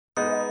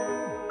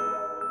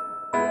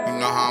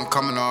know how I'm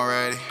coming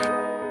already.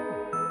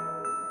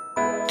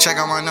 Check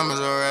out my numbers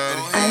already.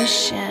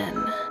 Ocean.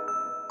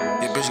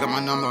 Your bitch got my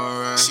number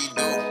already. She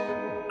do.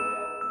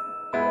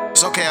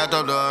 It's okay, I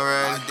dubbed her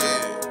already. I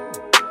did.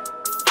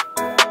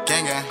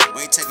 Gang gang.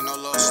 We ain't taking no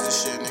losses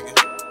this shit, nigga.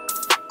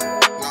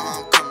 Know how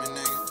I'm coming,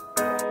 nigga.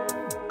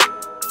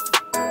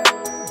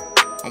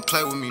 Don't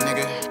play with me,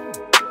 nigga.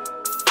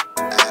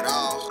 At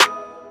all.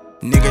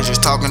 Niggas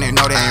just talking, they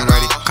know they ain't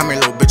ready. Come here,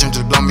 little bitch, and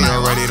just blow me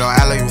already. Don't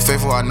act like you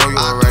faithful, I know you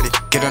already.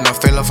 Get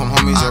enough fail from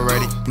homies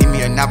already. Need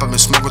me a nap, I've been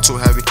smoking too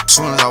heavy.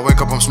 Soon as I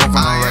wake up, I'm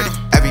smoking already.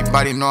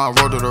 Everybody know I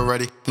wrote it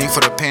already. Lean for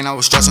the pain, I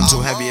was stressing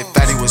too heavy. If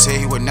Fatty was here,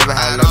 he would never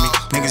have loved me.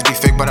 Niggas be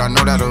fake, but I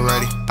know that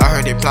already. I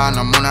heard they plotting,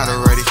 I'm on that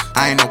already.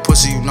 I ain't no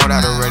pussy, you know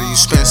that already. You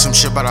spend some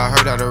shit, but I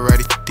heard that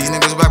already. These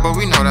niggas back, but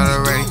we know that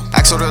already.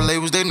 Ask all the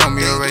labels, they know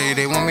me already.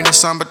 They want me to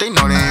sign, but they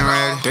know they ain't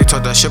ready. They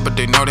talk that shit, but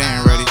they know they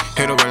ain't ready.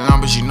 Hit her with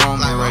numbers, you know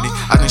I'm already.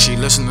 I think she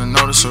listen to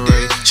notice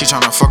already. She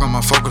tryna fuck on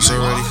my focus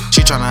already.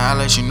 She tryna act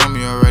like she know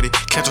me already.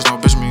 Catch us no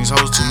bitch, me these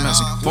hoes too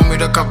messy. Want me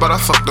to cup, but I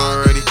fucked her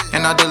already.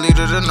 And I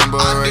deleted the number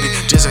already.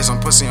 Just say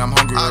some pussy, I'm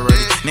hungry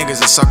already.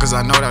 Niggas is suckers,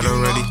 I know that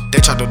already. They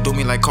try to do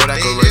me like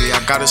Kodak already. I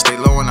gotta stay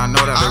low and I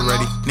know that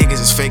already.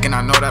 Niggas is fake and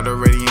I know that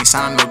already. Ain't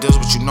signing no deals,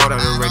 but you know that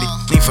already.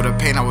 Lean for the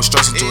pain, I was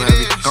stressing too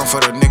heavy. Gone for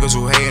the niggas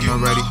who hating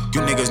already.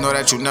 You niggas know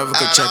that you never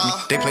could check me.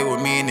 They play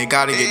with me and they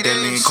gotta get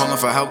deadly. Ain't calling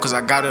for help cause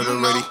I got it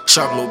already.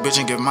 Sharp little bitch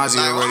and get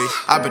Mozzie already.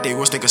 I bet they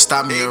wish they could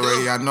stop me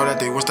already. I know that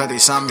they wish that they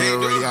saw me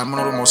already. I'm one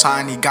of the most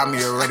high and he got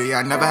me already.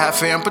 I never had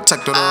fear, I'm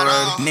protected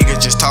already.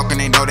 Niggas just talking,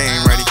 they know they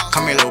ain't ready.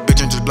 Come here, little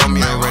bitch, and just blow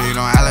me already.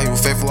 Don't act like you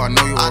faithful, I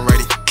know you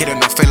already. Get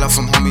enough fail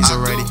from homies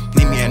already.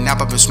 Need me a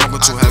nap, I've been smoking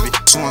too heavy.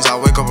 Soon as I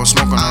wake up, I'm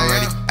smoking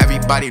already.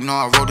 Everybody know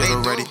I wrote it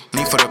already.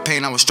 Lean for the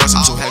pain, I was stressing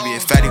too heavy.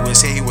 If Fatty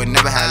was here, he would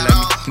never have let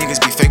me.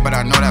 Niggas be fake, but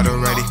I know that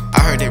already. I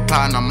heard they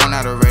plotting, I'm on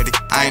that already.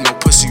 I ain't no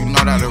pussy, you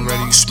know that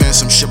already. You spend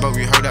some shit, but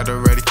we heard that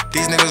already.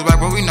 These niggas back,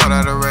 but we know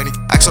that already.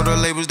 Ask all the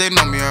labels, they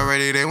know me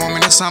already. They want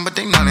me to sign, but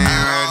they know they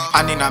ain't ready.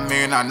 I need that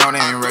million, I know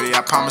they ain't ready.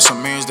 I promise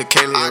some millions to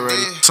Kaylee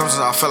already.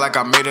 Sometimes I feel like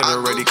I made it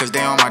already. Cause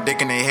they on my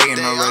dick and they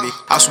hating already.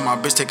 I saw my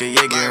bitch take a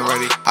yeah, getting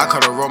ready. I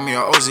coulda rolled me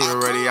a OZ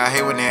already. I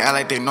hate when they act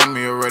like they know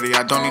me already.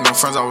 I don't need no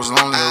friends, I was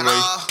lonely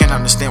already. Can't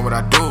understand what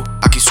I do.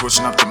 I keep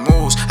switching up the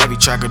moves. Every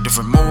track a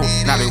different move.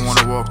 Now they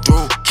wanna walk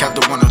through. Kept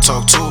the one to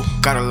talk to.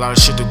 Got a lot of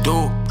shit to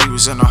do. We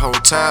was in a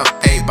hotel.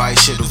 Everybody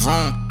shit the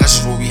room. That's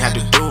just what we had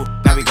to do.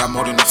 Now we got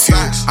more than a few.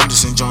 I'm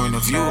just enjoying the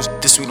views.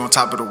 This week on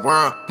top of the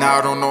world. Now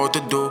I don't know what to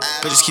do.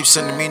 Bitches keep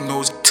sending me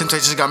news.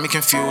 Temptations got me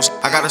confused.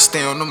 I gotta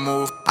stay on the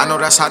move. I know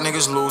that's how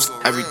niggas lose.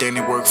 Everything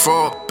they work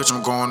for. Bitch,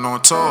 I'm going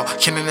on tour.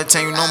 Can't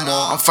entertain you no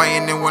more. I'm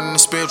fighting and winning the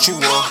spiritual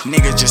war.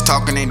 Niggas just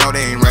talking, they know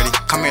they ain't ready.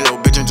 Come here, little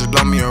bitch, and just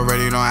blow me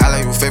already. Don't act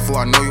like you faithful,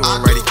 I know you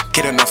already.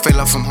 Get enough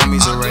fail from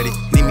homies already.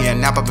 Need me a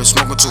nap, I've been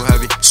smoking too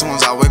heavy. Soon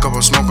as I wake up,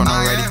 I'm smoking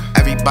already.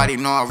 Everybody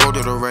know I wrote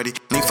it already.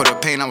 Lean for the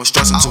pain, I was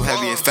stressing too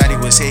heavy. If Fatty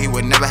was here, he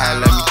would never have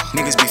let me.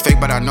 Niggas be fake,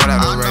 but I know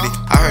that already.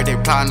 I heard they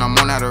plotting, I'm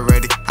on that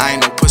already. I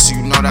ain't no pussy,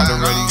 you know that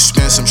already. You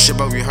spend some shit,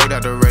 but we heard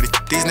that already.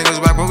 These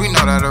niggas back, but we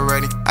know that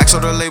already. Ask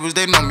all the labels,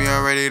 they know me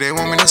already. They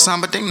want me to sign,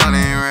 but they know they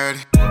ain't ready.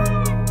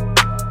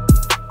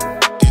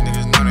 These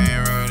niggas know they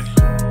ain't ready.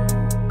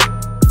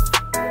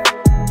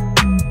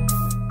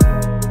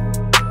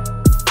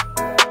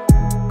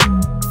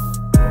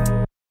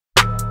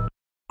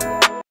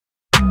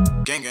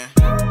 Gang gang.